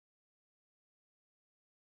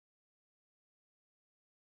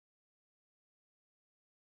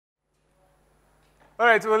All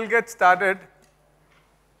right, so we'll get started.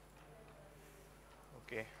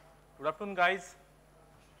 Okay. Good afternoon, guys.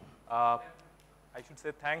 I should say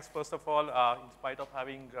thanks, first of all, in spite of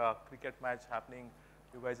having a cricket match happening,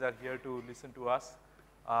 you guys are here to listen to us.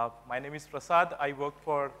 My name is Prasad. I work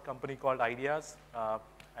for a company called Ideas. I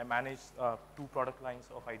manage 2 product lines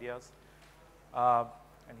of Ideas.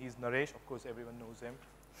 And he's Naresh. Of course, everyone knows him.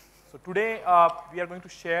 So today, we are going to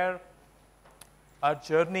share our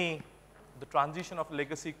journey, the transition of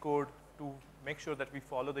legacy code to make sure that we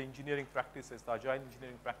follow the engineering practices, the Agile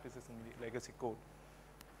engineering practices in legacy code.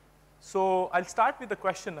 So I'll start with the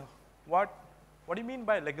question, what do you mean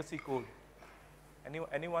by legacy code?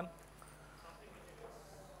 Anyone?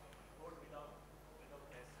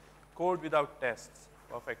 Code without tests.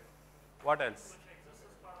 Perfect. What else?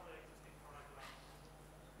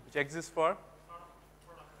 Which exists for?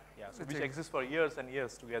 Yeah, so which exists for years and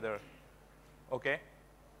years together. Okay.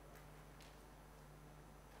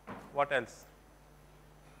 What else?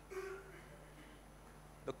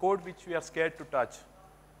 The code which we are scared to touch.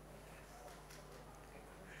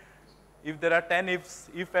 If there are 10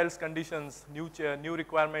 if-else conditions, new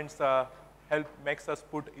requirements makes us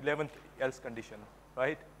put 11th else condition,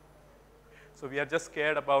 right? So we are just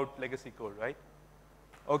scared about legacy code, right?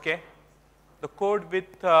 Okay. The code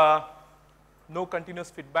with no continuous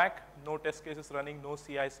feedback, no test cases running, no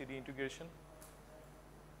CI/CD integration.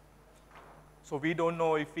 So we don't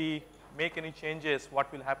know if we make any changes, what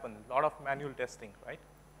will happen. A lot of manual testing, right?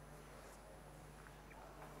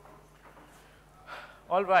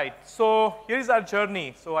 All right, so here is our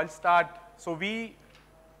journey. So I'll start. So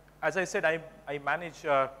as I said, I manage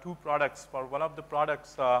 2 products. For one of the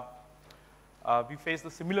products, we faced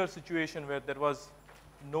a similar situation where there was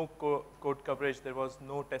no code coverage, there was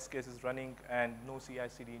no test cases running, and no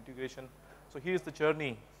CI/CD integration. So here's the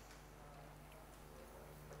journey.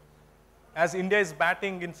 As India is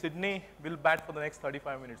batting in Sydney, we'll bat for the next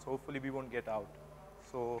 35 minutes. Hopefully, we won't get out.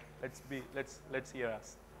 So let's hear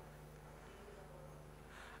us.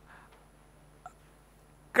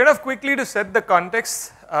 Kind of quickly to set the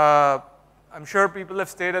context, I'm sure people have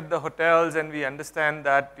stayed at the hotels, and we understand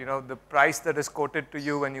that the price that is quoted to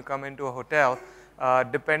you when you come into a hotel,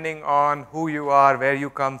 depending on who you are, where you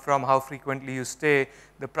come from, how frequently you stay,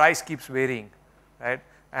 the price keeps varying, right?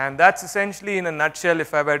 And that's essentially, in a nutshell,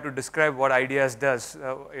 if I were to describe what Ideas does.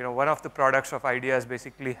 One of the products of Ideas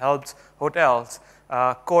basically helps hotels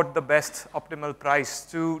quote the best optimal price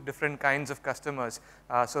to different kinds of customers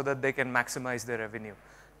so that they can maximize their revenue.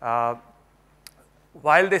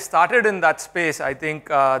 While they started in that space, I think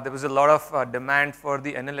there was a lot of demand for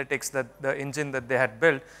the analytics, the engine that they had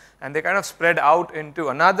built, and they kind of spread out into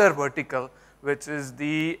another vertical, which is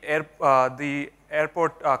the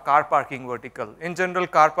airport car parking vertical. In general,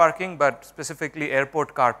 car parking, but specifically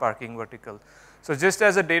airport car parking vertical. So just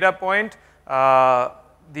as a data point,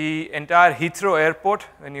 the entire Heathrow Airport,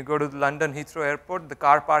 when you go to the London Heathrow Airport, the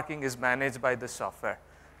car parking is managed by this software,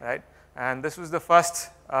 right? And this was the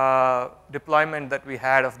first deployment that we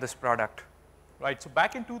had of this product. Right, so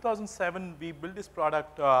back in 2007, we built this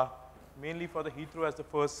product mainly for the Heathrow as the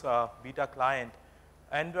first beta client.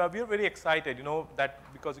 And we are very excited, that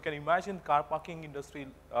because you can imagine car parking industry,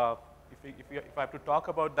 if I have to talk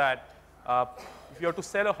about that, if you have to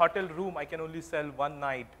sell a hotel room, I can only sell one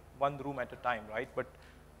night, one room at a time, right? But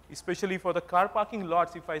especially for the car parking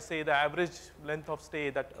lots, if I say the average length of stay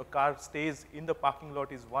that a car stays in the parking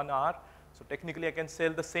lot is 1 hour, so technically I can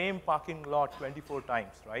sell the same parking lot 24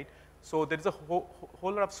 times, right? So there is a whole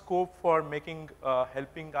lot of scope for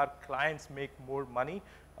helping our clients make more money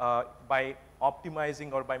by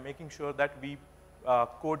optimizing or by making sure that we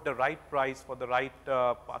quote the right price for the right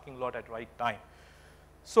parking lot at right time.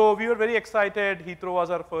 So we were very excited. Heathrow was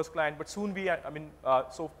our first client, but soon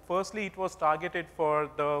so firstly it was targeted for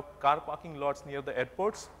the car parking lots near the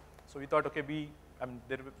airports. So we thought, okay,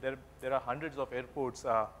 there are hundreds of airports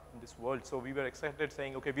in this world. So we were excited,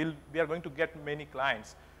 saying, okay, we are going to get many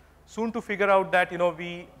clients. Soon to figure out that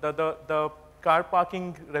the car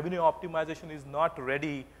parking revenue optimization is not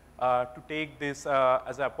ready to take this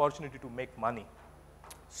as an opportunity to make money.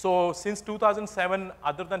 So since 2007,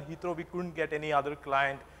 other than Heathrow, we couldn't get any other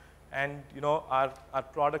client, and our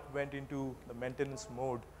product went into the maintenance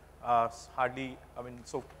mode.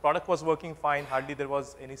 So product was working fine. Hardly there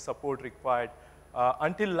was any support required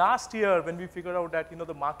until last year, when we figured out that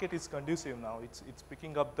the market is conducive now. It's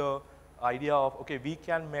picking up the idea of, okay, we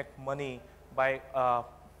can make money by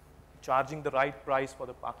charging the right price for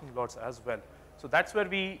the parking lots as well. So that's where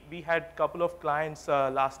we had a couple of clients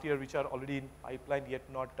last year which are already in pipeline, yet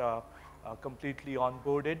not completely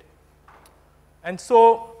onboarded. And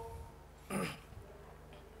so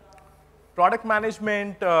product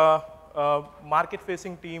management,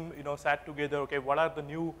 market-facing team, sat together. Okay, what are the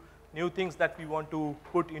new things that we want to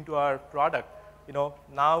put into our product?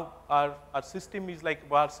 Now our system is like,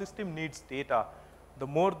 our system needs data. The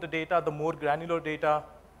more the data, the more granular data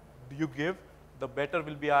you give, the better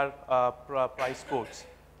will be our price quotes.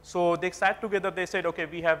 So they sat together, they said, okay,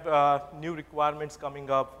 we have new requirements coming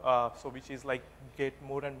up, so which is like get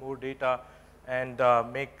more and more data and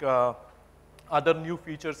make other new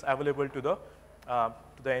features available to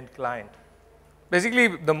the end client. Basically,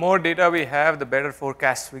 the more data we have, the better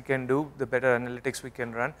forecasts we can do, the better analytics we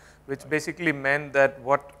can run, which basically meant that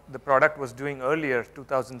what the product was doing earlier,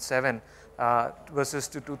 2007 versus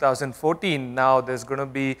to 2014, now there's going to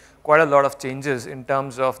be quite a lot of changes in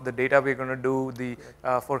terms of the data we're going to do, the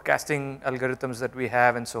forecasting algorithms that we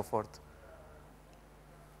have, and so forth.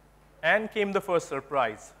 And came the first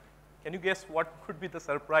surprise. Can you guess what could be the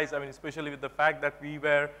surprise? I mean, especially with the fact that we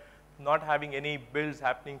were not having any builds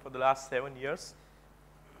happening for the last 7 years.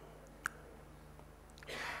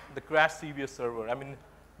 The crash CVS server. I mean,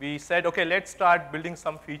 we said, okay, let's start building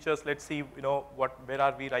some features. Let's see, where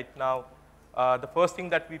are we right now? The first thing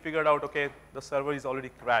that we figured out, okay, the server is already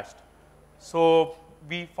crashed. So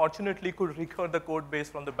we fortunately could recover the code base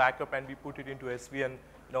from the backup and we put it into SVN,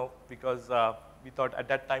 because we thought at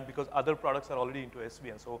that time, because other products are already into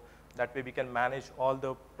SVN. So that way we can manage all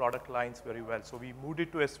the product lines very well. So we moved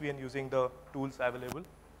it to SVN using the tools available.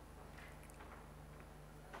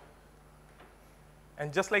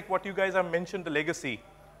 And just like what you guys have mentioned, the legacy,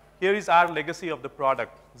 here is our legacy of the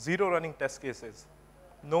product. 0 running test cases,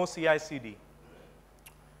 no CI/CD.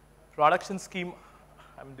 Production scheme,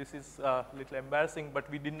 I mean, this is a little embarrassing, but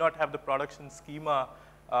we did not have the production schema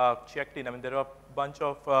checked in. I mean, there are a bunch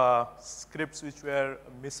of scripts which were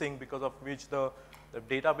missing, because of which the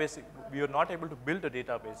database, we were not able to build a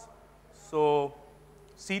database. So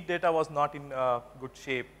seed data was not in good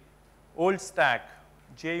shape. Old stack,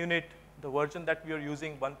 JUnit, the version that we are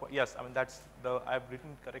using, yes, I mean, that's I've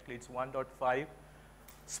written correctly, it's 1.5.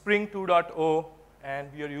 Spring 2.0, and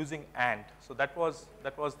we are using AND. So that was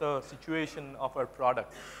the situation of our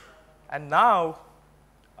product. And now,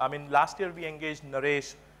 I mean, last year we engaged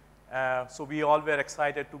Naresh, so we all were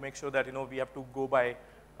excited to make sure that, we have to go by,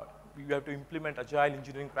 we have to implement agile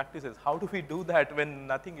engineering practices. How do we do that when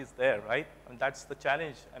nothing is there, right? And that's the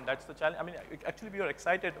challenge, I mean, actually we are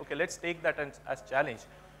excited, okay, let's take that as challenge.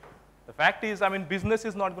 The fact is, I mean, business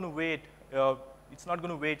is not going to wait. It's not going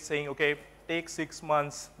to wait saying, okay, take 6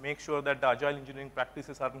 months, make sure that the agile engineering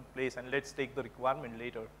practices are in place, and let's take the requirement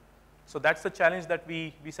later. So that's the challenge that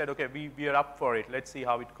we said, okay, we are up for it. Let's see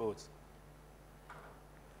how it goes.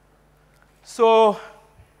 So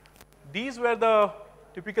these were the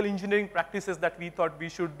typical engineering practices that we thought we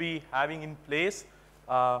should be having in place,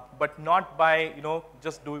 but not by,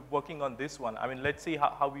 just working on this one. I mean, let's see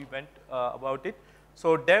how we went about it.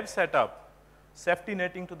 So dev setup, safety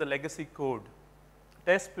netting to the legacy code,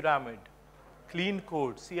 test pyramid, clean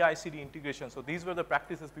code, CI/CD integration. So these were the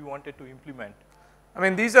practices we wanted to implement. I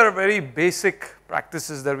mean, these are very basic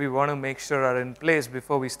practices that we want to make sure are in place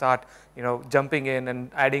before we start, jumping in and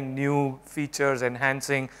adding new features,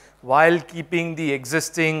 enhancing, while keeping the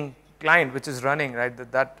existing client which is running, right?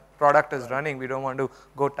 That product is running. We don't want to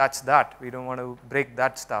go touch that. We don't want to break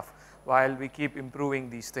that stuff while we keep improving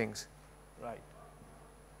these things. Right.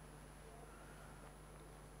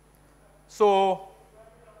 So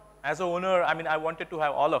as an owner, I mean, I wanted to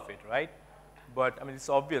have all of it, right? But I mean, it's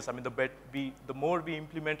obvious. I mean, the more we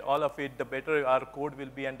implement all of it, the better our code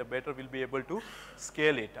will be, and the better we'll be able to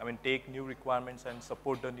scale it. I mean, take new requirements and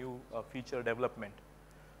support the new feature development.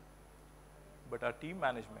 But our team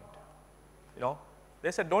management,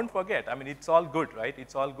 they said, don't forget. I mean, it's all good, right?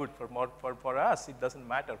 It's all good. For us, it doesn't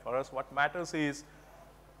matter. For us, what matters is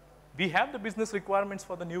we have the business requirements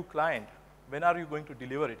for the new client. When are you going to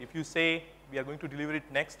deliver it? If you say we are going to deliver it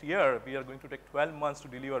next year, we are going to take 12 months to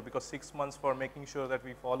deliver, because 6 months for making sure that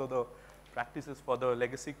we follow the practices for the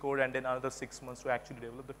legacy code, and then another 6 months to actually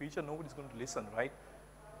develop the feature, nobody's going to listen, right?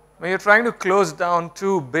 When you're trying to close down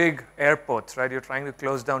 2 big airports, right? You're trying to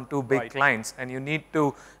close down 2 big clients, and you need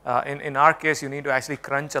to, in our case, you need to actually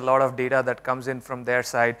crunch a lot of data that comes in from their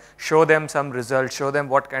side, show them some results, show them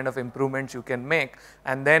what kind of improvements you can make,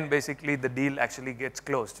 and then basically the deal actually gets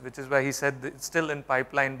closed, which is why he said it's still in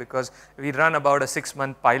pipeline, because we run about a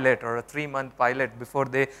 6-month pilot or a 3-month pilot before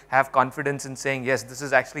they have confidence in saying, yes, this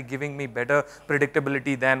is actually giving me better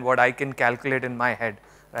predictability than what I can calculate in my head,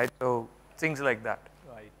 right? So things like that.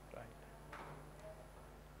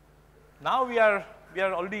 Now we are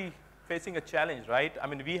already facing a challenge, right? I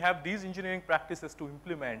mean, we have these engineering practices to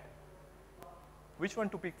implement. Which one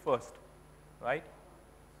to pick first, right?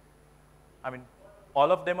 I mean,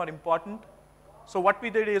 all of them are important. So what we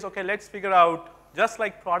did is, okay, let's figure out, just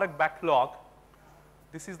like product backlog,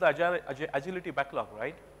 this is the agility backlog,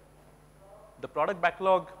 right? The product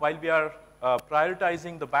backlog, while we are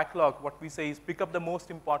prioritizing the backlog, what we say is pick up the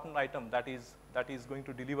most important item that is going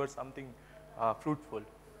to deliver something fruitful.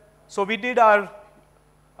 So we did our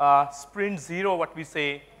sprint 0, what we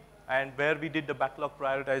say, and where we did the backlog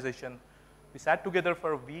prioritization. We sat together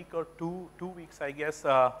for a week or 2 weeks, I guess,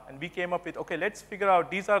 and we came up with, okay, let's figure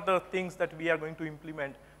out these are the things that we are going to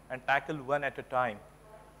implement and tackle one at a time.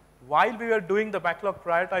 While we were doing the backlog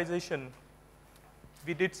prioritization,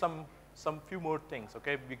 we did some few more things,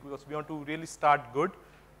 okay, because we want to really start good,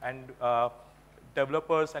 and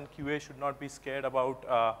developers and QA should not be scared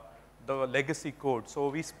about the legacy code. So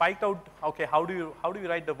we spiked out, okay, how do you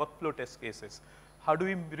write the workflow test cases? How do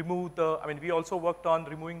we remove I mean, we also worked on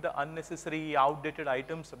removing the unnecessary outdated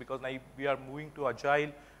items, because now we are moving to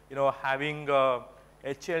Agile, having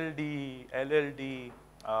HLD, LLD,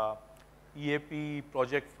 EAP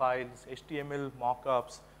project files, HTML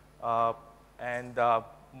mockups, and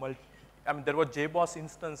I mean, there was JBoss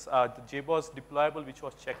instance, the JBoss deployable, which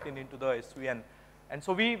was checked into the SVN. And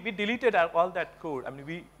so we deleted all that code. I mean,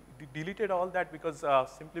 we deleted all that because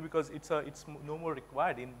simply because it's no more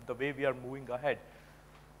required in the way we are moving ahead.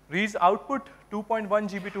 Reads output 2.1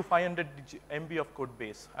 GB to 500 MB of code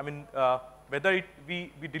base. I mean, whether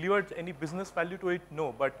we delivered any business value to it,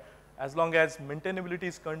 no, but as long as maintainability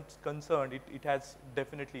is concerned, it has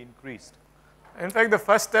definitely increased. In fact, the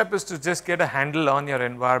first step is to just get a handle on your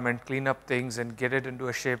environment, clean up things, and get it into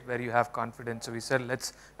a shape where you have confidence. So we said,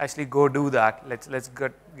 let's actually go do that. Let's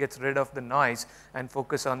get rid of the noise and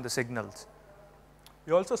focus on the signals.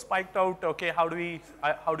 We also spiked out, okay, how do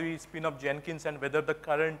we spin up Jenkins, and whether the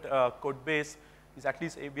current code base is at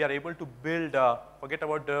least we are able to build. Forget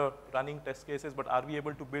about the running test cases, but are we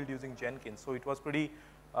able to build using Jenkins? So it was pretty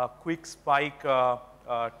quick spike to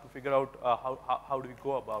figure out how do we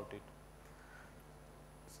go about it.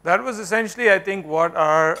 That was essentially, I think, what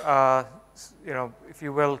our, if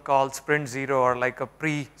you will, call sprint 0 or like a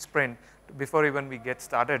pre-sprint. Before even we get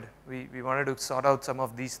started, we wanted to sort out some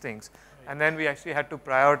of these things. Right. And then we actually had to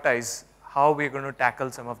prioritize how we're going to tackle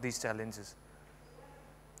some of these challenges.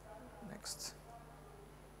 Next.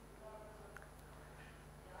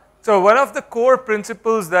 So one of the core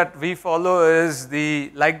principles that we follow is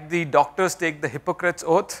like the doctors take the Hippocrates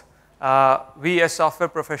oath, we as software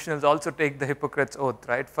professionals also take the Hippocrates oath,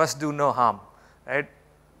 right? First, do no harm, right?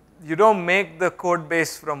 You don't make the code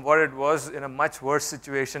base from what it was in a much worse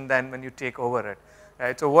situation than when you take over it,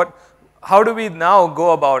 right? So how do we now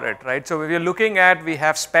go about it, right? So we are looking at, we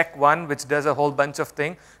have spec 1, which does a whole bunch of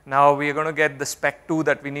things. Now we are going to get the spec 2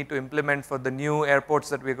 that we need to implement for the new airports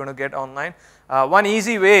that we're going to get online. One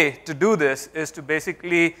easy way to do this is to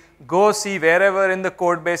basically go see wherever in the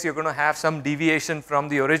code base you're going to have some deviation from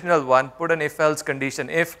the original one, put an if-else condition.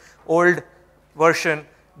 If old version,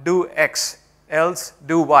 do X, else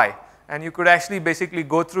do Y. And you could actually basically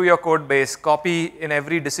go through your code base, copy in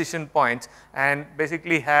every decision point, and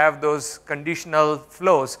basically have those conditional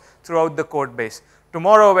flows throughout the code base.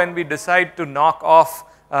 Tomorrow when we decide to knock off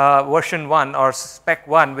version 1 or spec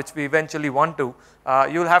 1, which we eventually want to,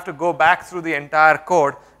 you'll have to go back through the entire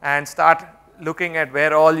code and start looking at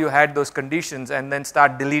where all you had those conditions and then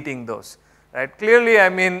start deleting those. Right? Clearly, I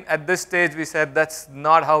mean, at this stage we said that's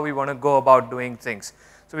not how we want to go about doing things.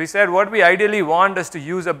 So we said what we ideally want is to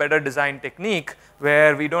use a better design technique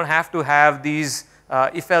where we don't have to have these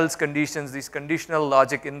if-else conditions, these conditional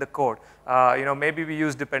logic in the code. Maybe we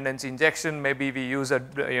use dependency injection, maybe we use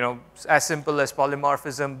as simple as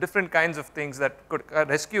polymorphism, different kinds of things that could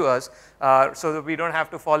rescue us so that we don't have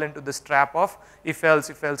to fall into this trap of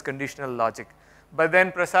if-else conditional logic. But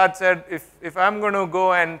then Prasad said, if I'm going to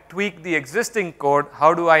go and tweak the existing code,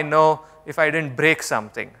 how do I know if I didn't break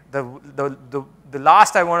something? The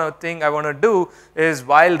last thing I want to do is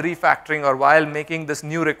while refactoring or while making this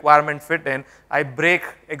new requirement fit in, I break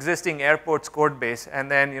existing airports code base,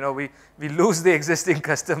 and then we lose the existing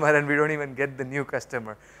customer and we don't even get the new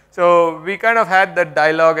customer. So we kind of had that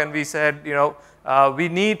dialogue and we said, we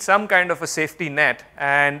need some kind of a safety net,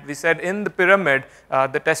 and we said in the pyramid,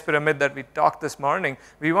 the test pyramid that we talked this morning,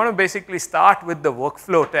 we want to basically start with the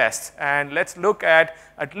workflow tests, and let's look at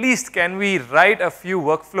least can we write a few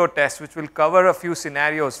workflow tests which will cover a few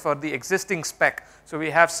scenarios for the existing spec, so we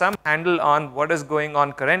have some handle on what is going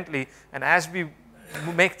on currently, and as we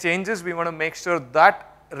make changes, we want to make sure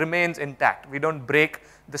that remains intact. We don't break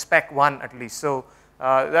the spec 1 at least. So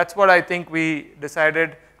that's what I think we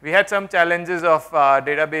decided. We had some challenges of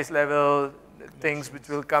database level things which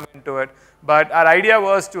will come into it, but our idea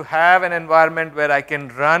was to have an environment where I can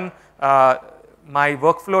run my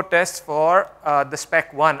workflow tests for the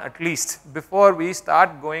spec 1 at least before we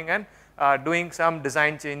start going and doing some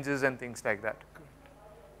design changes and things like that.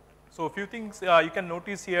 So a few things you can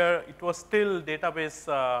notice here, it was still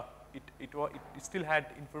database, it still had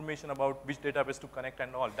information about which database to connect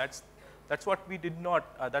and all. That's what we did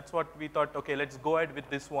not, that's what we thought, okay, let's go ahead with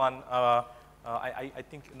this one. I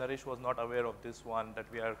think Naresh was not aware of this one, that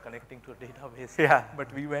we are connecting to a database. Yeah.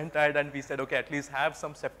 But we went ahead and we said, okay, at least have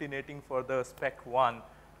some safety netting for the spec 1.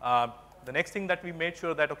 The next thing that we made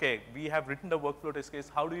sure that, okay, we have written the workflow test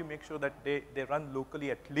case, how do we make sure that they run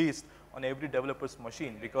locally at least on every developer's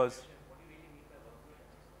machine? Because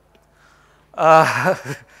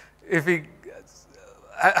if we,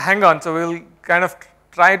 hang on, so we'll kind of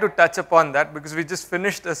try to touch upon that because we just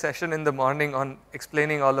finished a session in the morning on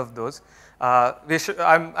explaining all of those.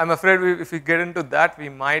 I'm afraid if we get into that, we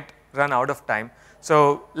might run out of time.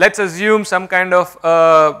 So let's assume some kind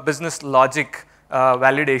of business logic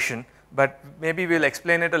validation, but maybe we'll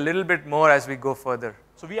explain it a little bit more as we go further.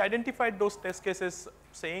 So we identified those test cases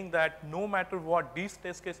saying that no matter what, these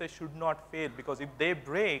test cases should not fail, because if they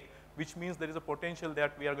break, which means there is a potential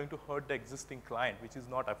that we are going to hurt the existing client, which is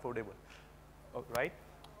not affordable, right?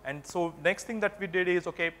 And so next thing that we did is,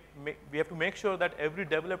 okay, we have to make sure that every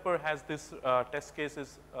developer has this test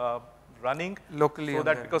cases running locally, so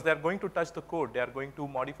that because they are going to touch the code, they are going to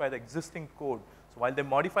modify the existing code. So while they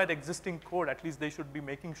modify the existing code, at least they should be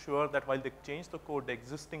making sure that while they change the code, the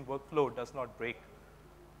existing workflow does not break.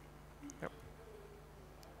 Yep.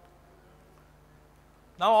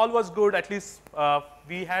 Now all was good, at least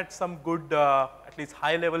we had some good, at least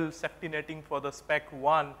high level safety netting for the spec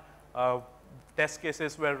 1. Test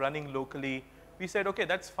cases were running locally. We said, okay,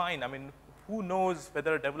 that's fine. I mean, who knows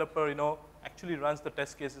whether a developer, actually runs the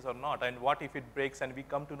test cases or not, and what if it breaks? And we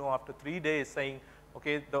come to know after 3 days saying,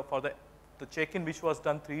 okay, for the check-in which was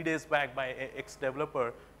done 3 days back by X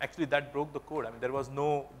developer, actually that broke the code. I mean, there was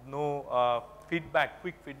no feedback,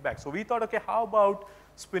 quick feedback. So we thought, okay, how about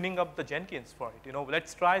spinning up the Jenkins for it?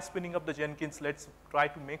 Let's try spinning up the Jenkins. Let's try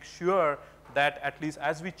to make sure that at least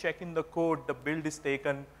as we check in the code, the build is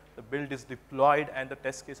taken, the build is deployed, and the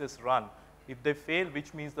test cases run. If they fail,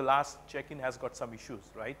 which means the last check-in has got some issues,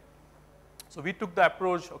 right? So we took the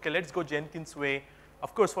approach, okay, let's go Jenkins way.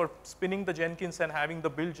 Of course, for spinning the Jenkins and having the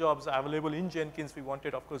build jobs available in Jenkins, we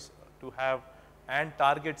wanted, of course, to have and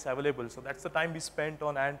targets available. So that's the time we spent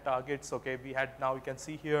on and targets. Okay, we had, now you can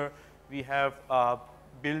see here, we have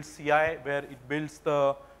build CI where it builds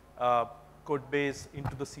the code base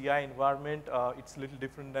into the CI environment. It's a little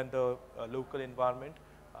different than the local environment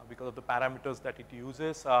because of the parameters that it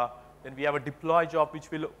uses. Then we have a deploy job which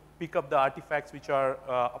will pick up the artifacts which are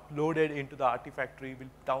uploaded into the artifact tree. We'll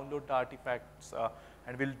download the artifacts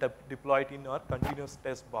and we'll deploy it in our continuous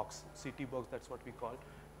test box, CT box, that's what we call.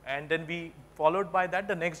 And then we, followed by that,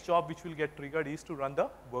 the next job which will get triggered is to run the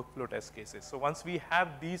workflow test cases. So once we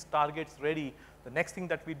have these targets ready, the next thing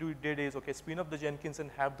that we did is, okay, spin up the Jenkins and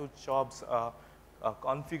have those jobs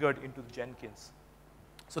configured into the Jenkins.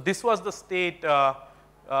 So this was the state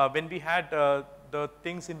when we had the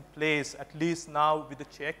things in place. At least now with the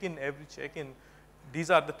check-in, every check-in, these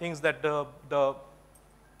are the things that the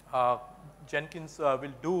Jenkins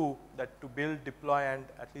will do that to build, deploy, and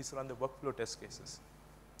at least run the workflow test cases.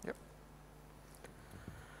 Yep.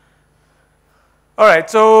 All right,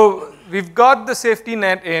 so we've got the safety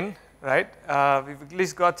net in, right? We've at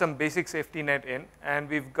least got some basic safety net in, and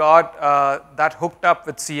we've got that hooked up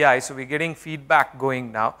with CI, so we're getting feedback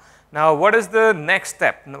going now. Now, what is the next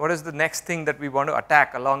step? What is the next thing that we want to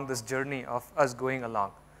attack along this journey of us going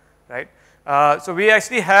along, right? So we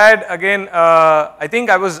actually had, again, I think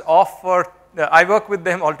I was off for, I work with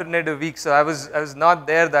them alternative weeks, so I was not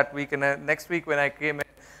there that week, and next week when I came in,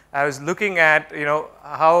 I was looking at,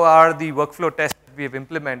 how are the workflow tests that we have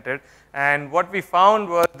implemented, and what we found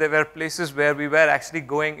was there were places where we were actually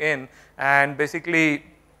going in and basically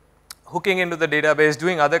hooking into the database,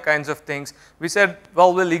 doing other kinds of things. We said,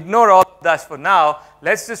 well, we'll ignore all of that for now.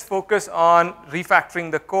 Let's just focus on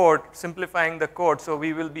refactoring the code, simplifying the code, so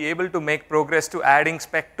we will be able to make progress to adding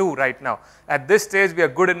spec 2 right now. At this stage, we are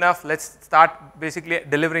good enough. Let's start basically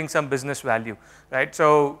delivering some business value, right?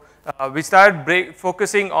 So we started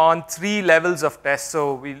focusing on 3 levels of tests.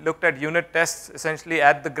 So we looked at unit tests, essentially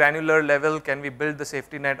at the granular level, can we build the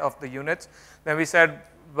safety net of the units? Then we said,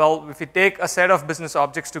 well, if we take a set of business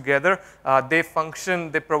objects together, they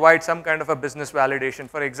function, they provide some kind of a business validation.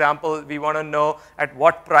 For example, we want to know at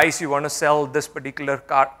what price you want to sell this particular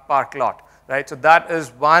park lot, right? So that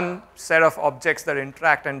is one set of objects that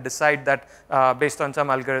interact and decide that based on some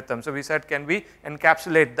algorithm. So we said, can we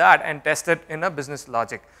encapsulate that and test it in a business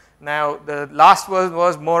logic? Now, the last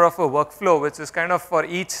was more of a workflow, which is kind of for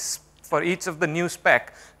each of the new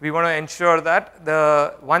spec, we want to ensure that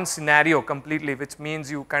the one scenario completely, which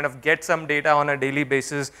means you kind of get some data on a daily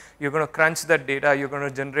basis, you're going to crunch that data, you're going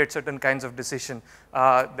to generate certain kinds of decision.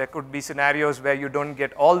 There could be scenarios where you don't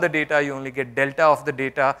get all the data, you only get delta of the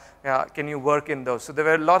data. Can you work in those? So there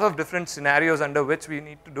were a lot of different scenarios under which we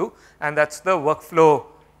need to do, and that's the workflow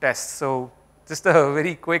test. So just a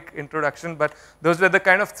very quick introduction, but those were the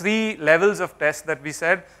kind of 3 levels of tests that we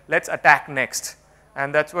said, let's attack next.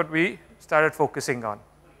 And that's what we started focusing on.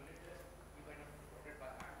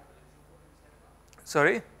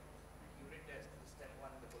 Sorry?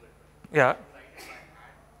 Yeah.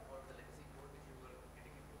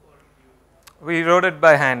 We wrote it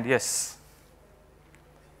by hand, yes.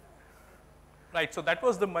 Right, so that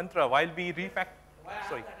was the mantra. While we Sorry. When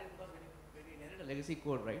you inherit a legacy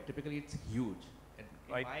code, right, typically it's huge. And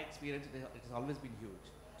in my experience, it has always been huge.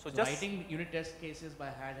 So writing unit test cases by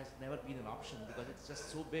hand has never been an option because it's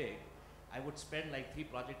just so big. I would spend like 3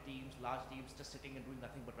 project teams, large teams, just sitting and doing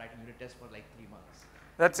nothing but writing unit tests for like 3 months.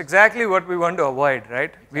 That's exactly what we want to avoid, right?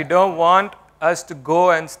 Exactly. We don't want us to go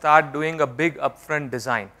and start doing a big upfront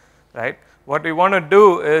design, right? What we want to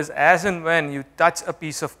do is, as and when you touch a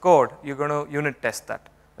piece of code, you're going to unit test that,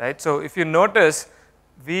 right? So if you notice,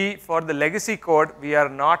 for the legacy code, we are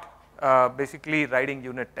not basically writing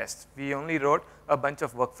unit tests. We only wrote a bunch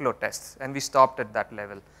of workflow tests, and we stopped at that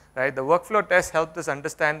level, right? The workflow tests helped us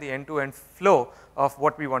understand the end-to-end flow of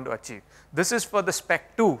what we want to achieve. This is for the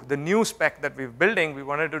spec 2, the new spec that we're building. We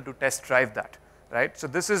wanted to test drive that, right? So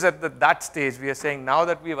this is at that stage. We are saying now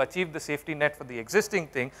that we've achieved the safety net for the existing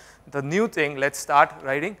thing, the new thing, let's start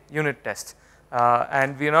writing unit tests.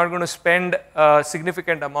 And we're not going to spend a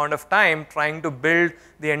significant amount of time trying to build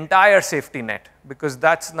the entire safety net, because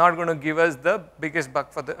that's not going to give us the biggest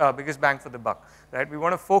bang for the buck, right? We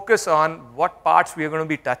want to focus on what parts we are going to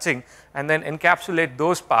be touching and then encapsulate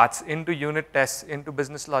those parts into unit tests, into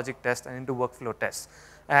business logic tests, and into workflow tests.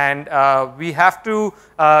 And we have to,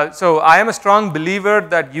 so I am a strong believer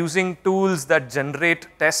that using tools that generate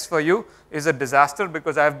tests for you is a disaster,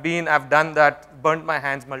 because I've done that, burnt my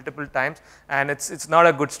hands multiple times, and it's not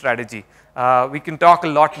a good strategy. We can talk a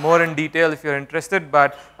lot more in detail if you're interested,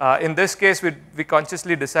 but in this case, we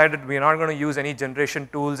consciously decided we're not going to use any generation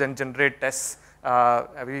tools and generate tests.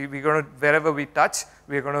 We're going to, wherever we touch,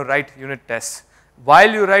 we're going to write unit tests.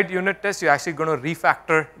 While you write unit tests, you're actually going to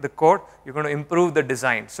refactor the code. You're going to improve the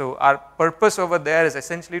design. So our purpose over there is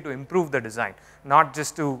essentially to improve the design, not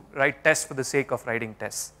just to write tests for the sake of writing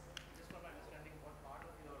tests. Just from my understanding, what part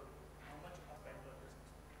of your, how much of it was just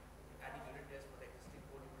adding unit tests for the existing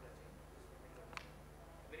code you would achieve?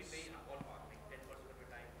 Very big ballpark, like 10% of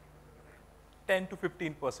your time, 10 to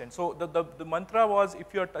 15%. So the mantra was,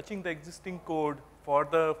 if you're touching the existing code for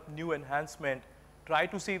the new enhancement, try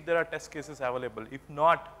to see if there are test cases available. If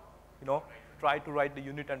not, try to write the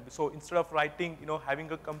unit. And so instead of writing,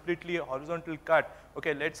 having a completely horizontal cut,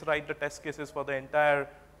 okay, let's write the test cases for the entire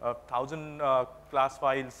 1,000 class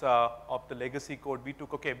files of the legacy code. We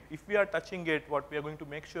took, okay, if we are touching it, what we are going to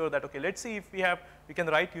make sure that, okay, let's see if we can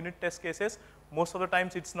write unit test cases. Most of the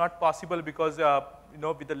times it's not possible because,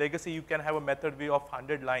 with the legacy, you can have a method of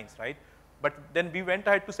 100 lines, right? But then we went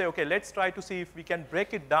ahead to say, okay, let's try to see if we can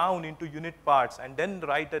break it down into unit parts and then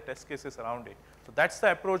write the test cases around it. So that's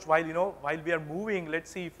the approach. While we are moving, let's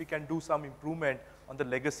see if we can do some improvement on the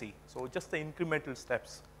legacy. So just the incremental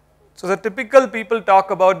steps. So the typical people talk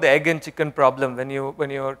about the egg and chicken problem. When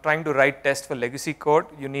you're trying to write tests for legacy code,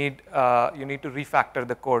 you need to refactor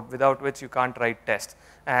the code, without which you can't write tests.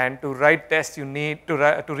 And to write tests, you need to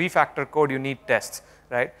refactor code, you need tests,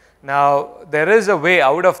 right? Now, there is a way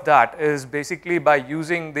out of that, is basically by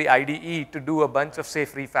using the IDE to do a bunch of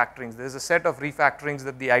safe refactorings. There's a set of refactorings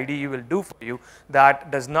that the IDE will do for you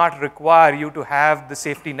that does not require you to have the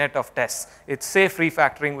safety net of tests. It's safe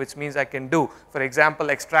refactoring, which means I can do, for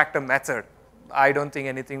example, extract a method. I don't think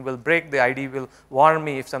anything will break. The IDE will warn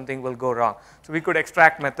me if something will go wrong. So we could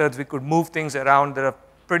extract methods, we could move things around. There are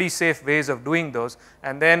pretty safe ways of doing those,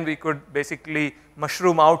 and then we could basically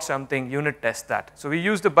mushroom out something, unit test that. So we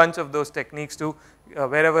used a bunch of those techniques to,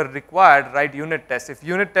 wherever required, write unit tests. If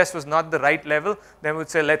unit test was not the right level, then we would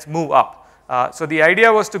say, let's move up. So the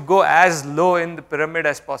idea was to go as low in the pyramid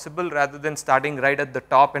as possible, rather than starting right at the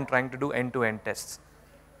top and trying to do end-to-end tests.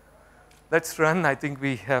 Let's run. I think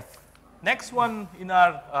we have. Next one in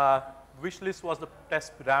our wish list was the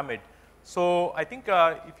test pyramid. So I think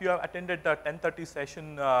if you have attended the 10:30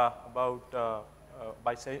 session by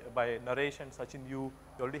Naresh and Sachin, you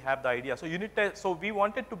already have the idea. So unit test. So we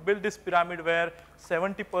wanted to build this pyramid where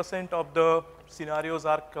 70% of the scenarios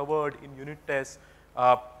are covered in unit tests,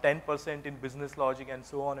 10% in business logic, and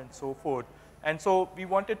so on and so forth. And so we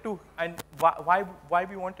wanted to, and why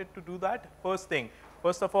we wanted to do that?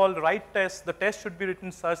 First of all, write tests. The test should be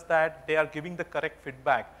written such that they are giving the correct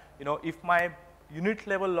feedback. If my unit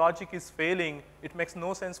level logic is failing, it makes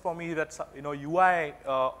no sense for me that UI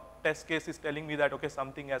test case is telling me that okay,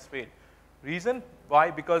 something has failed. Reason why?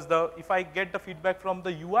 Because if I get the feedback from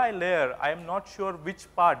the UI layer, I am not sure which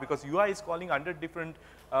part, because UI is calling 100 different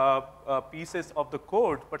pieces of the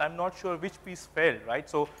code, but I'm not sure which piece failed, right?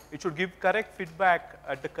 So it should give correct feedback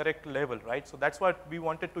at the correct level, right? So that's what we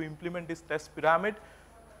wanted to implement this test pyramid.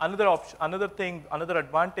 Another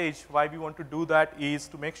advantage why we want to do that is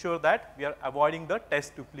to make sure that we are avoiding the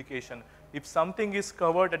test duplication. If something is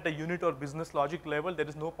covered at the unit or business logic level, there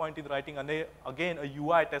is no point in writing again a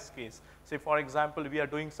UI test case. Say for example, we are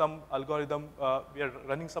doing some algorithm, we are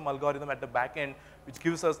running some algorithm at the back end, which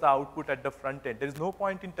gives us the output at the front end. There is no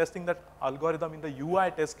point in testing that algorithm in the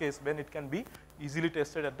UI test case when it can be easily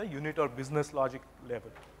tested at the unit or business logic level.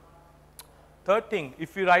 Third thing,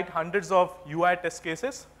 if we write hundreds of UI test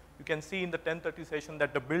cases, you can see in the 10:30 session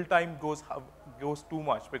that the build time goes too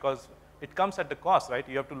much, because it comes at the cost, right?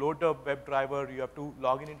 You have to load the web driver, you have to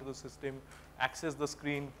log in into the system, access the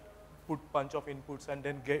screen, put bunch of inputs, and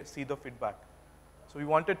then see the feedback. So we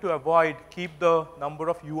wanted to keep the number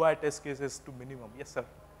of UI test cases to minimum. Yes, sir.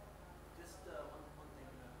 Just one thing.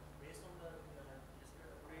 Based on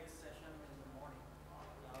today's session in the morning,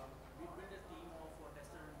 we built a team of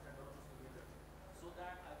testers and developers together, so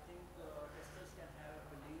that I think testers can have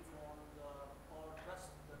a belief on or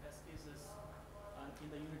trust the test cases in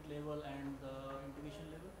the unit level and the integration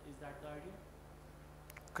level. Is that the idea?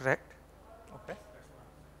 Correct. Okay.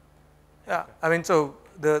 Yeah, I mean, so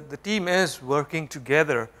the team is working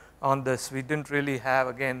together on this. We didn't really have,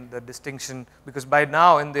 again, the distinction, because by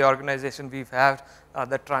now in the organization we've had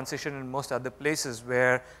that transition in most other places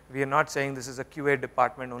where we are not saying this is a QA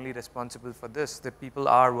department only responsible for this. The people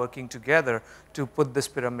are working together to put this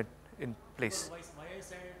pyramid in place. Why I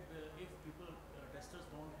said if people, testers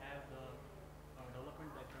don't have the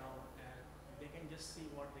development background, they can just see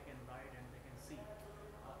what they can write and they can see.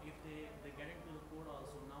 If they get into the code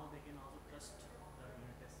also, now they can also trust the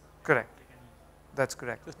unit test. Correct. That's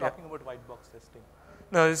correct. Just talking about white box testing.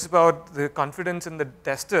 No, it's about the confidence in the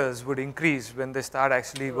testers would increase when they start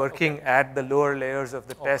actually working at the lower layers of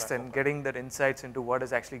the test and getting their insights into what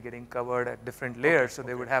is actually getting covered at different layers, so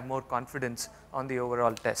they would have more confidence on the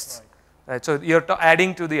overall tests. Right. So you're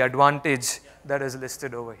adding to the advantage that is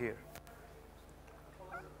listed over here.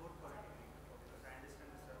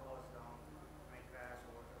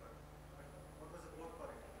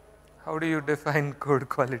 How do you define code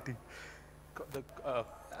quality? The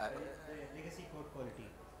legacy code quality,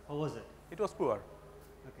 how was it? It was poor.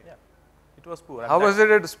 Okay. Yeah. It was poor. How was it?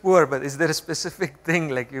 It was poor, but is there a specific thing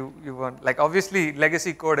like you want? Like obviously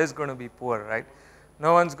legacy code is going to be poor, right?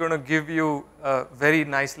 No one's going to give you a very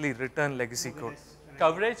nicely written legacy code.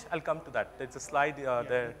 Coverage, I'll come to that. There's a slide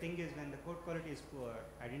there. The thing is, when the code quality is poor,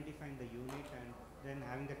 identifying the unit and then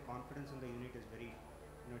having that confidence in the unit is very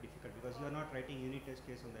difficult, because you are not writing unit test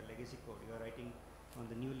case on the legacy code. You are writing on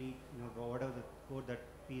the newly, whatever the code, that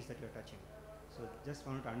piece that you're touching. So just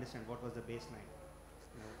wanted to understand what was the baseline.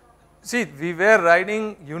 See, we were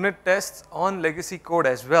writing unit tests on legacy code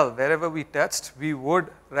as well. Wherever we touched, we would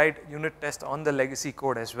write unit test on the legacy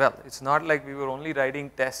code as well. It's not like we were only writing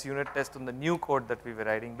unit test on the new code that we were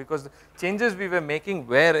writing, because the changes we were making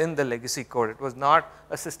were in the legacy code. It was not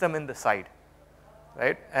a system in the side,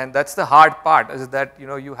 right? And that's the hard part, is that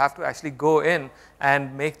you have to actually go in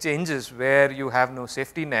and make changes where you have no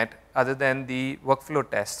safety net other than the workflow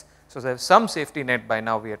tests. So there's some safety net by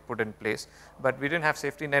now we had put in place, but we didn't have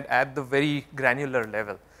safety net at the very granular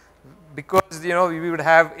level, because we would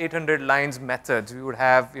have 800 lines methods, we would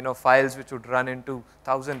have files which would run into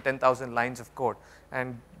 1,000, 10,000 lines of code,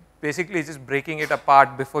 and basically just breaking it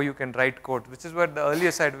apart before you can write code, which is what the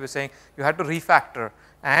earlier side we were saying, you had to refactor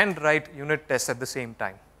and write unit tests at the same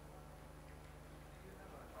time.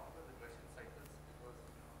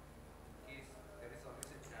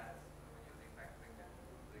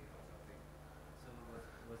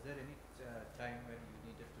 Was there any time when you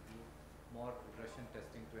needed to do more regression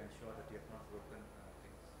testing to ensure that you have not broken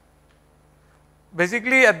things?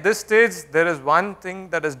 basically at this stage there is one thing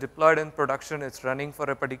that is deployed in production, it's running for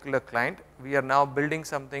a particular client. We are now building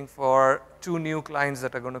something for 2 new clients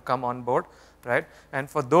that are going to come on board, right? And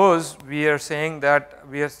for those we are saying that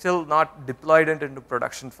we are still not deployed it into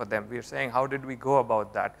production for them. We are saying how did we go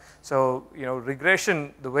about that? So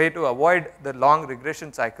regression, the way to avoid the long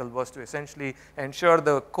regression cycle was to essentially ensure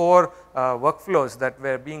the core workflows that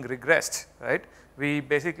were being regressed, right? We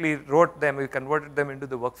basically wrote them, we converted them into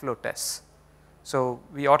the workflow tests. So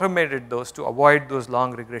we automated those to avoid those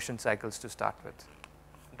long regression cycles to start with.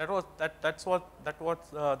 That's what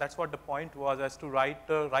the point was, as to write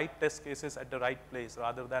the right test cases at the right place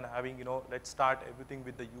rather than having let's start everything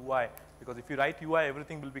with the UI, because if you write UI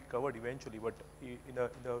everything will be covered eventually, but in the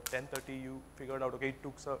 1030 you figured out okay it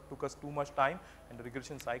took us too much time and the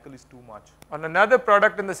regression cycle is too much. On another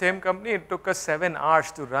product in the same company it took us 7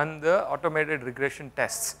 hours to run the automated regression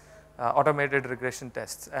tests.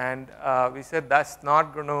 And we said that's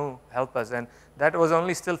not going to help us, and that was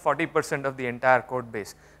only still 40% of the entire code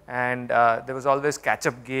base, and there was always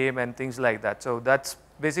catch-up game and things like that. So that's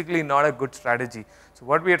basically not a good strategy. So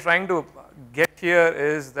what we are trying to get here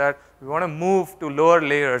is that we want to move to lower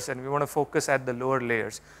layers and we want to focus at the lower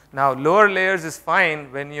layers. Now lower layers is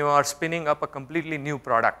fine when you are spinning up a completely new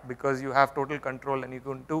product because you have total control and you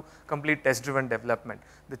can do complete test driven development.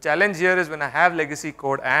 The challenge here is when I have legacy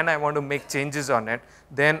code and I want to make changes on it,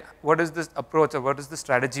 then what is this approach or what is the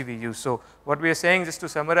strategy we use? So what we are saying, just to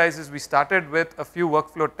summarize, is we started with a few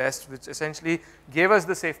workflow tests which essentially gave us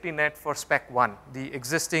the safety net for spec 1, the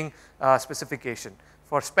existing specification.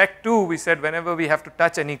 For spec 2, we said whenever we have to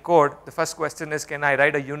touch any code, the first question is can I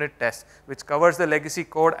write a unit test which covers the legacy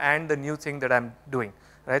code and the new thing that I'm doing,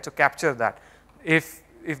 right? So capture that. If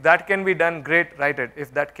that can be done, great, write it.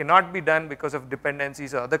 If that cannot be done because of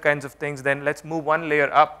dependencies or other kinds of things, then let's move one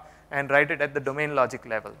layer up and write it at the domain logic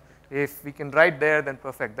level. If we can write there, then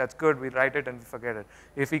perfect, that's good, we write it and we forget it.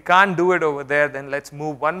 If we can't do it over there, then let's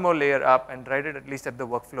move one more layer up and write it at least at the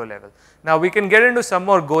workflow level. Now we can get into some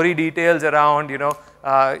more gory details around,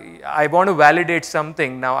 I want to validate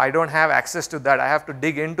something. Now I don't have access to that, I have to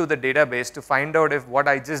dig into the database to find out if what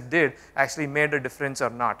I just did actually made a difference or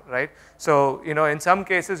not, right? So, in some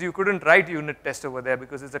cases you couldn't write unit test over there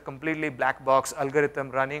because it's a completely black box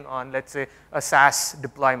algorithm running on, let's say, a SaaS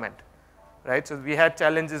deployment. Right? So we had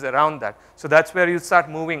challenges around that. So that's where you start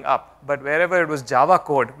moving up. But wherever it was Java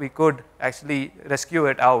code, we could actually rescue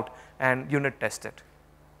it out and unit test it.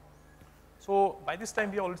 So by this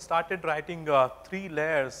time we already started writing 3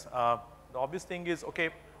 layers. The obvious thing is, okay,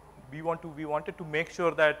 we wanted to make sure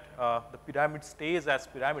that the pyramid stays as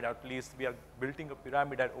pyramid. At least we are building a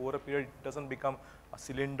pyramid that over a period it doesn't become a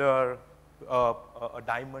cylinder, a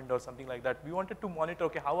diamond or something like that. We wanted to monitor,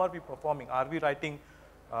 okay, how are we performing? Are we writing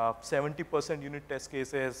 70% unit test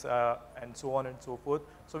cases and so on and so forth.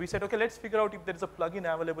 So we said, okay, let's figure out if there is a plugin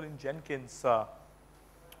available in Jenkins.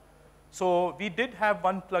 So we did have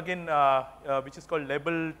one plugin which is called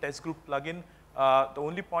Label Test Group plugin. The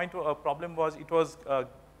only problem was it was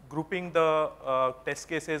grouping the test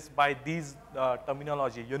cases by these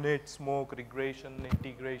terminology: unit, smoke, regression,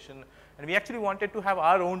 integration. And we actually wanted to have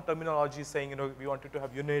our own terminology saying, we wanted to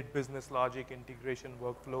have unit, business logic, integration,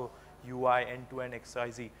 workflow, UI, end-to-end,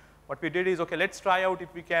 XYZ. What we did is, okay, let's try out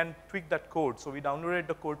if we can tweak that code. So we downloaded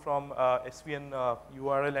the code from SVN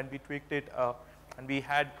URL and we tweaked it and we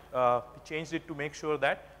changed it to make sure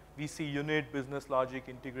that we see unit, business logic,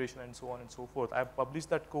 integration, and so on and so forth. I have published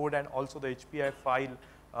that code and also the HPI file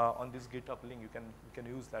on this GitHub link. You can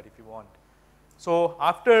use that if you want. So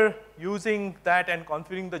after using that and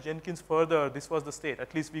configuring the Jenkins further, this was the state.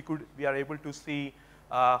 At least we are able to see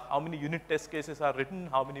how many unit test cases are written,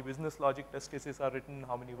 how many business logic test cases are written,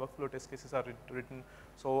 how many workflow test cases are written.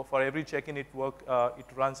 So for every check-in it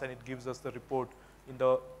runs and it gives us the report in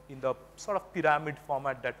the sort of pyramid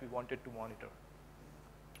format that we wanted to monitor.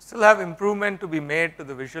 Still have improvement to be made to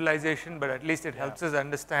the visualization, but at least it helps us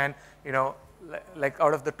understand, like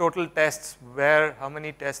out of the total tests, how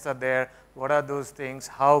many tests are there, what are those things,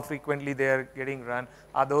 how frequently they are getting run,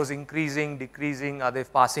 are those increasing, decreasing, are they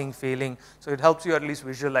passing, failing. So it helps you at least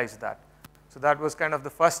visualize that. So that was kind of the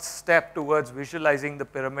first step towards visualizing the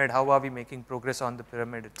pyramid. How are we making progress on the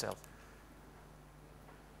pyramid itself?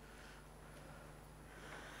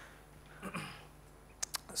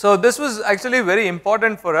 So this was actually very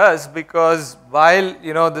important for us because while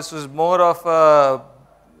this was more of a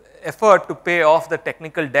effort to pay off the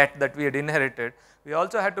technical debt that we had inherited, we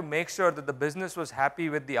also had to make sure that the business was happy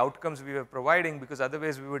with the outcomes we were providing, because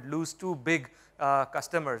otherwise we would lose two big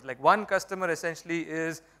customers. Like one customer essentially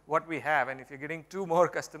is what we have, and if you're getting two more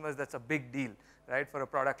customers, that's a big deal, right, for a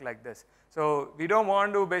product like this. So we don't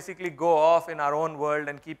want to basically go off in our own world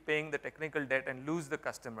and keep paying the technical debt and lose the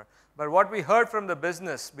customer. But what we heard from the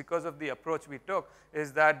business, because of the approach we took,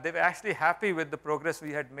 is that they were actually happy with the progress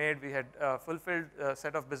we had made. We had fulfilled a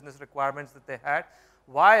set of business requirements that they had,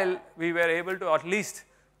 while we were able to at least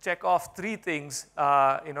check off three things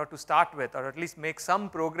to start with, or at least make some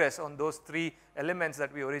progress on those three elements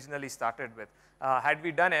that we originally started with. Had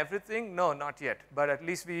we done everything? No, not yet. But at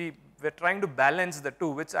least we were trying to balance the two,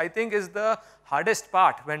 which I think is the hardest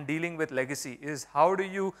part when dealing with legacy, is how do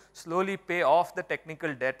you slowly pay off the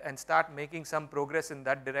technical debt and start making some progress in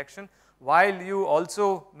that direction, while you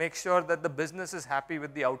also make sure that the business is happy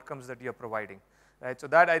with the outcomes that you're providing. Right, so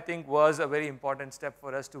that I think was a very important step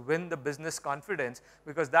for us to win the business confidence,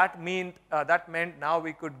 because that meant now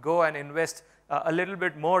we could go and invest a little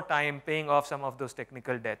bit more time paying off some of those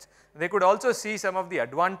technical debts. They could also see some of the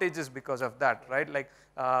advantages because of that, right? Like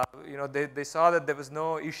they saw that there was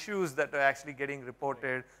no issues that were actually getting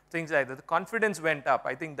reported, things like that. The confidence went up.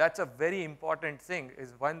 I think that's a very important thing,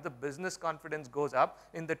 is when the business confidence goes up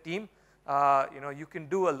in the team, you can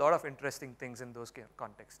do a lot of interesting things in those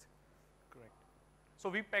contexts. So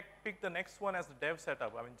we picked the next one as the dev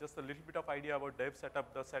setup. I mean, just a little bit of idea about dev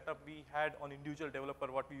setup. The setup we had on individual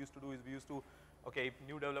developer, what we used to do is we used to, okay, if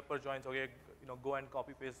new developer joins, okay, go and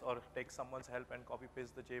copy paste or take someone's help and copy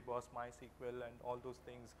paste the JBoss, MySQL, and all those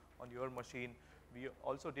things on your machine. We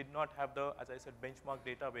also did not have the, as I said, benchmark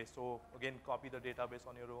database. So again, copy the database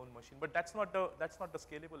on your own machine. But that's not the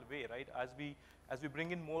scalable way, right? As we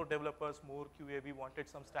bring in more developers, more QA, we wanted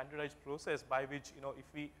some standardized process by which,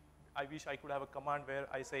 I wish I could have a command where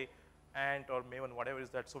I say Ant or Maven, whatever is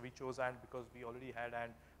that. So we chose Ant because we already had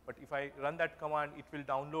Ant. But if I run that command, it will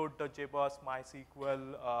download the JBoss,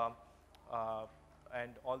 MySQL,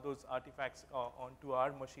 and all those artifacts onto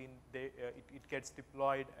our machine. It gets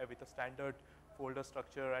deployed with a standard folder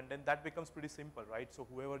structure, and then that becomes pretty simple, right? So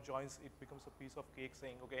whoever joins, it becomes a piece of cake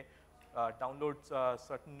saying, okay, download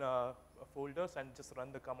certain folders and just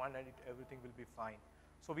run the command, and everything will be fine.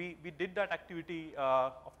 So we did that activity.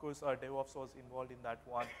 Of course, DevOps was involved in that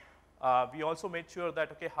one. We also made sure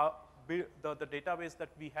that, okay, the database that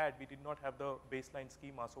we had, we did not have the baseline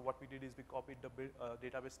schema. So what we did is we copied the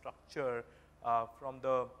database structure from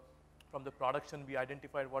the production. We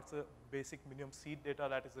identified what's the basic minimum seed data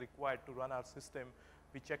that is required to run our system.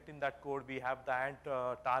 We checked in that code. We have the Ant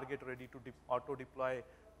target ready to auto-deploy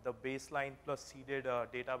the baseline plus seeded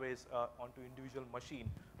database onto individual machine.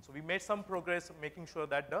 So we made some progress making sure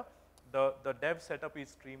that the dev setup is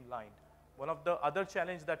streamlined. One of the other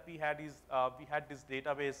challenge that we had is we had this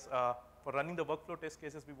database for running the workflow test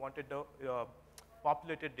cases. We wanted the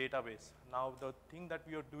populated database. Now the thing that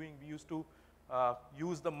we are doing, we used to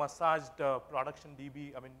use the massaged production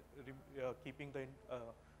DB. I mean, keeping the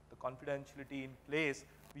confidentiality in place.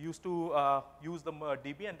 We used to use the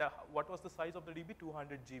DB, and what was the size of the DB?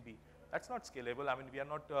 200 GB. That's not scalable. I mean, we are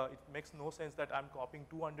not, it makes no sense that I'm copying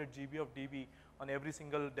 200 GB of DB on every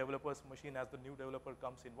single developer's machine as the new developer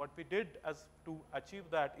comes in. What we did as to achieve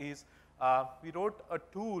that is we wrote a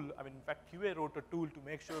tool, I mean, in fact, QA wrote a tool to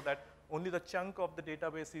make sure that only the chunk of the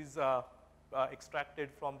database is extracted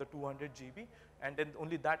from the 200 GB, and then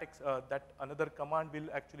only that another command will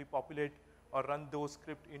actually populate or run those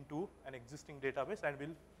script into an existing database and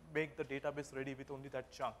will make the database ready with only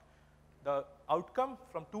that chunk. The outcome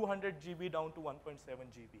from 200 GB down to 1.7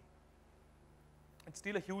 GB. It's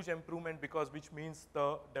still a huge improvement because which means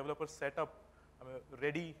the developer setup,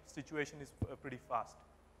 ready situation is pretty fast.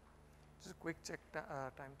 Just a quick check,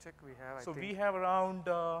 time check we have. So we have around.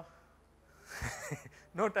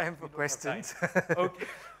 No time for questions. Okay.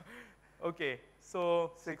 Okay.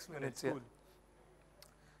 So 6 minutes. Cool.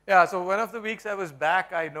 Yeah, so one of the weeks I was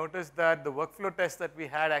back, I noticed that the workflow test that we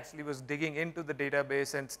had actually was digging into the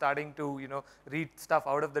database and starting to, read stuff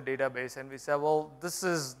out of the database. And we said, well, this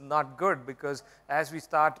is not good, because as we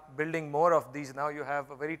start building more of these, now you have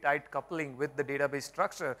a very tight coupling with the database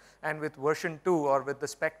structure. And with version 2 or with the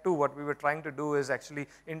spec 2, what we were trying to do is actually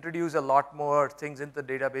introduce a lot more things into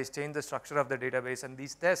the database, change the structure of the database, and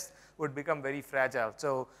these tests would become very fragile.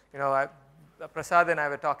 So, Prasad and I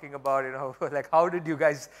were talking about, like, how did you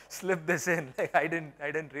guys slip this in? Like, I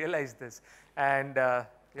didn't realize this. And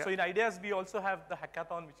So in Ideas, we also have the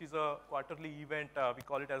hackathon, which is a quarterly event. We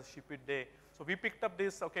call it as Ship It Day. So we picked up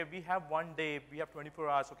this, okay, we have 1 day, we have 24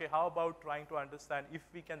 hours, okay, how about trying to understand if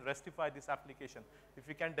we can restify this application, if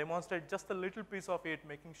we can demonstrate just a little piece of it,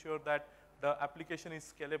 making sure that the application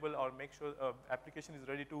is scalable or make sure application is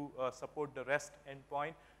ready to support the REST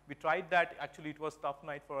endpoint. We tried that, actually it was tough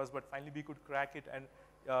night for us, but finally we could crack it, and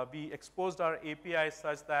we exposed our API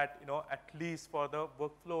such that, at least for the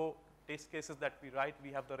workflow test cases that we write,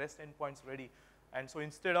 we have the REST endpoints ready. And so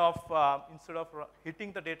instead of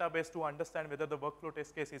hitting the database to understand whether the workflow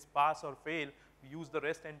test case is pass or fail, we use the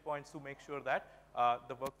REST endpoints to make sure that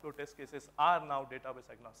the workflow test cases are now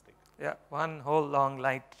database agnostic. Yeah, one whole long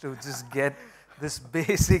line to just get this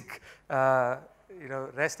basic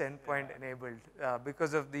REST endpoint enabled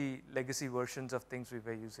because of the legacy versions of things we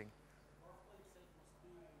were using.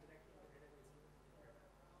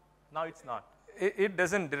 Now it's not. It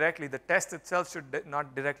doesn't directly. The test itself should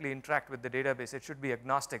not directly interact with the database. It should be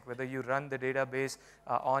agnostic, whether you run the database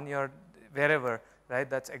on your wherever, right?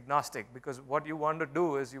 That's agnostic, because what you want to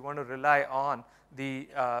do is you want to rely on the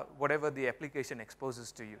whatever the application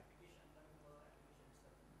exposes to you.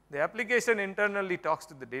 The application internally talks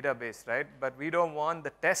to the database, right? But we don't want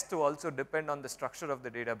the test to also depend on the structure of the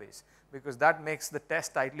database, because that makes the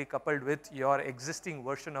test tightly coupled with your existing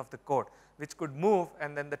version of the code, which could move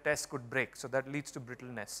and then the test could break. So that leads to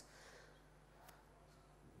brittleness.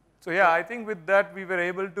 So yeah, I think with that we were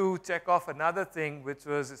able to check off another thing, which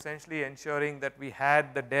was essentially ensuring that we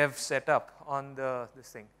had the dev set up on this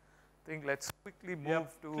thing. I think let's quickly move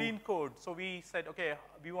to clean code. So we said, okay,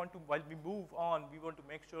 we want to, while we move on, we want to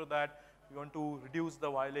make sure that we want to reduce the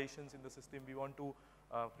violations in the system. We want to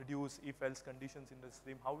reduce if-else conditions in the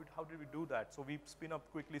system. How did we do that? So we spin up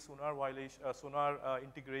quickly Sonar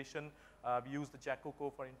integration. We use the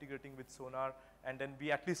Jacoco for integrating with Sonar, and then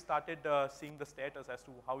we at least started seeing the status as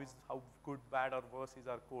to how good, bad, or worse is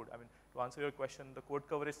our code. I mean, to answer your question, the code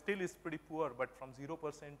coverage still is pretty poor, but from 0%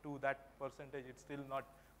 to that percentage, it's still not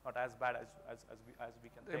as bad as we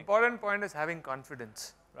can think. The important point is having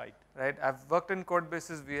confidence. Right. Right. I've worked in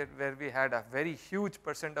Codebases where we had a very huge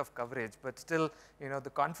 % of coverage, but still, the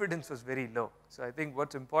confidence was very low. So I think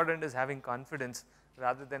what's important is having confidence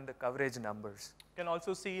rather than the coverage numbers. You can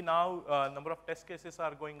also see now number of test cases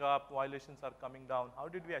are going up, violations are coming down. How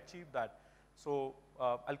did we achieve that? So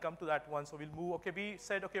I'll come to that one. So we'll move. Okay, we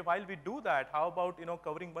said, okay, while we do that, how about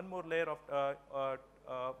covering one more layer of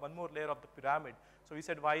the pyramid. So we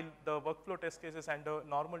said, while the workflow test cases and the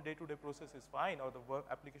normal day-to-day process is fine, or the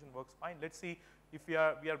application works fine, let's see if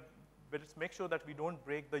let's make sure that we don't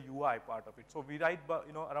break the UI part of it. So we write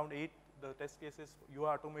around 8 the test cases, UI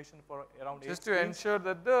automation for around 8 Just to ensure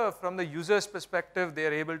that from the user's perspective, they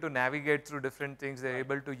are able to navigate through different things, they're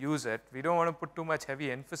able to use it. We don't want to put too much heavy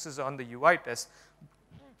emphasis on the UI test.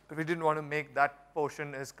 We didn't want to make that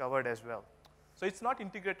portion is covered as well. So it's not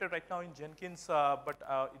integrated right now in Jenkins, but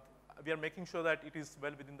we are making sure that it is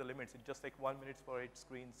well within the limits. It just takes 1 minute for 8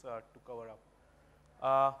 screens to cover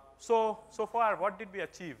up. So far, what did we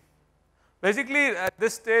achieve? Basically, at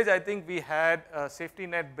this stage, I think we had a safety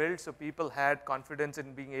net built, so people had confidence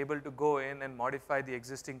in being able to go in and modify the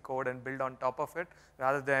existing code and build on top of it,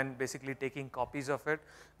 rather than basically taking copies of it.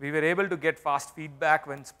 We were able to get fast feedback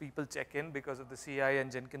when people check in because of the CI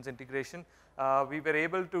and Jenkins integration. We were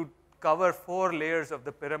able to cover 4 layers of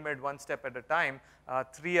the pyramid one step at a time.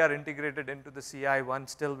 3 are integrated into the CI, 1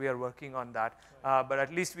 still we are working on that. But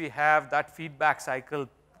at least we have that feedback cycle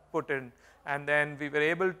put in. And then we were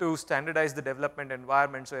able to standardize the development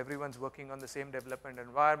environment, so everyone's working on the same development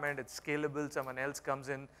environment. It's scalable, someone else comes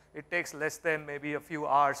in. It takes less than maybe a few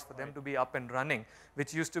hours for them to be up and running,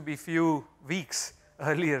 which used to be few weeks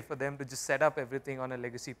earlier for them to just set up everything on a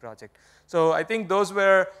legacy project. So I think those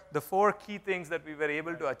were the 4 key things that we were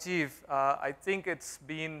able to achieve. I think it's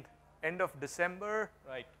been end of December,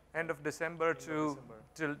 right? End of December till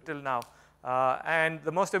now. And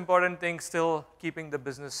the most important thing, still keeping the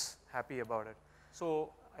business happy about it.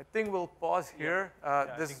 So I think we'll pause here.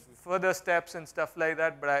 There's further steps and stuff like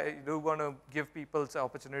that, but I do want to give people the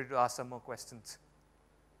opportunity to ask some more questions.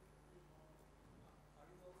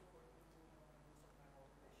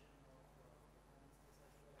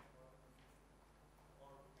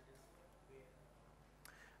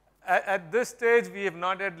 At this stage, we have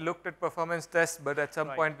not yet looked at performance tests, but at some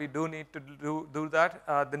point we do need to do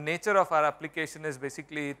that. The nature of our application is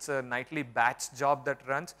basically it's a nightly batch job that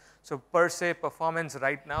runs. So per se, performance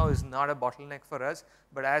right now is not a bottleneck for us.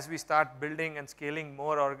 But as we start building and scaling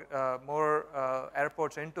more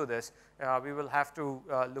airports into this, we will have to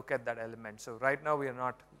look at that element. So right now we are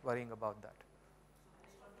not worrying about that.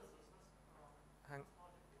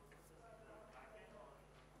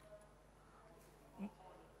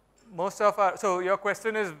 most of our, so your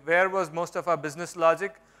question is where was most of our business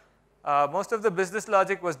logic? Most of the business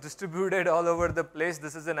logic was distributed all over the place.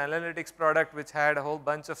 This is an analytics product which had a whole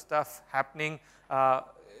bunch of stuff happening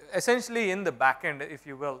essentially in the backend, if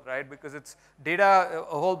you will, right? Because it's data,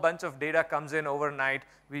 a whole bunch of data comes in overnight.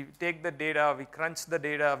 We take the data, we crunch the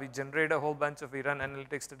data, we generate a whole bunch of, we run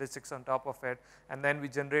analytics statistics on top of it, and then we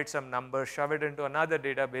generate some numbers, shove it into another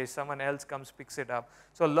database, someone else comes, picks it up.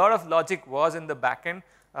 So a lot of logic was in the backend,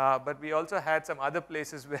 but we also had some other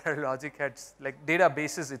places where logic had, like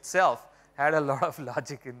databases itself had a lot of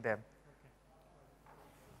logic in them.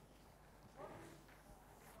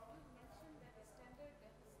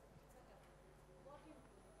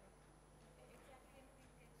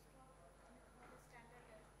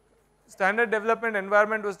 Standard development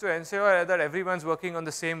environment was to ensure that everyone's working on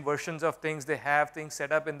the same versions of things. They have things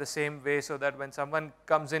set up in the same way so that when someone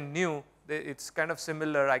comes in new, it's kind of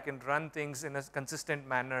similar. I can run things in a consistent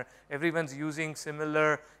manner. Everyone's using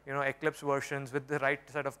similar, Eclipse versions with the right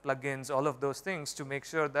set of plugins, all of those things to make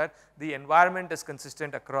sure that the environment is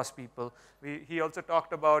consistent across people. He also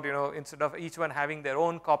talked about, instead of each one having their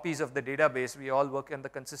own copies of the database, we all work on the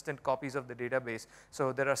consistent copies of the database. So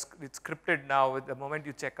it's scripted now. With the moment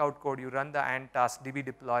you check out code, you run the and task db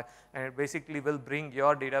deploy, and it basically will bring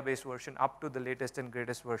your database version up to the latest and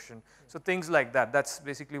greatest version. So things like that. That's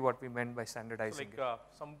basically what we meant by standardizing.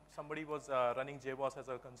 So like somebody was running JBoss as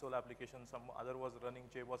a console application, some other was running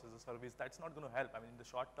JBoss as a service. That's not going to help. I mean, in the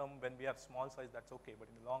short term, when we have small size, that's okay. But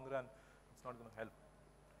in the long run, it's not going to help.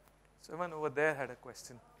 Someone over there had a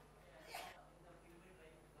question.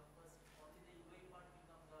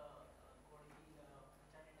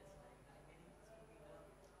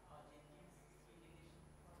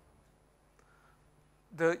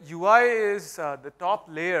 The UI is, the top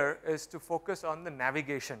layer is to focus on the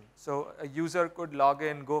navigation. So a user could log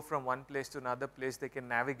in, go from one place to another place, they can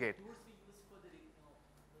navigate.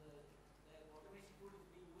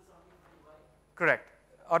 Correct.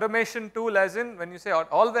 Automation tool as in, when you say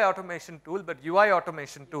all-way automation tool, but UI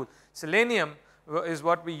automation tool. Selenium is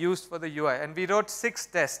what we used for the UI, and we wrote 6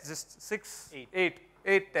 tests, just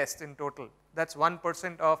 8 tests in total. That's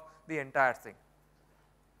 1% of the entire thing.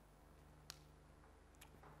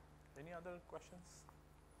 Any other questions?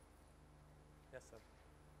 Yes, sir.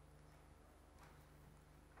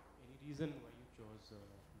 Any reason why you chose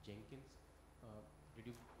Jenkins? Did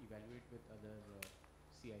you evaluate with other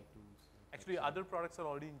CI tools? Actually, other products are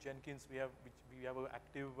already in Jenkins. We have an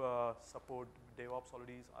active support. DevOps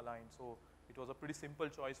already is aligned. So it was a pretty simple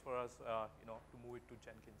choice for us, to move it to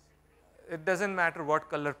Jenkins. It doesn't matter what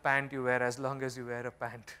color pant you wear as long as you wear a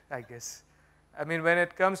pant, I guess. I mean, when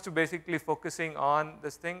it comes to basically focusing on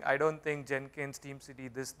this thing, I don't think Jenkins,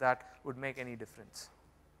 TeamCity, this, that would make any difference.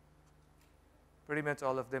 Pretty much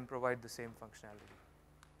all of them provide the same functionality.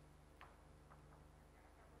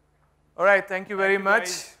 All right, thank you very much.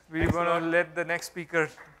 We want to let the next speaker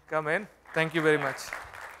come in. Thank you very much.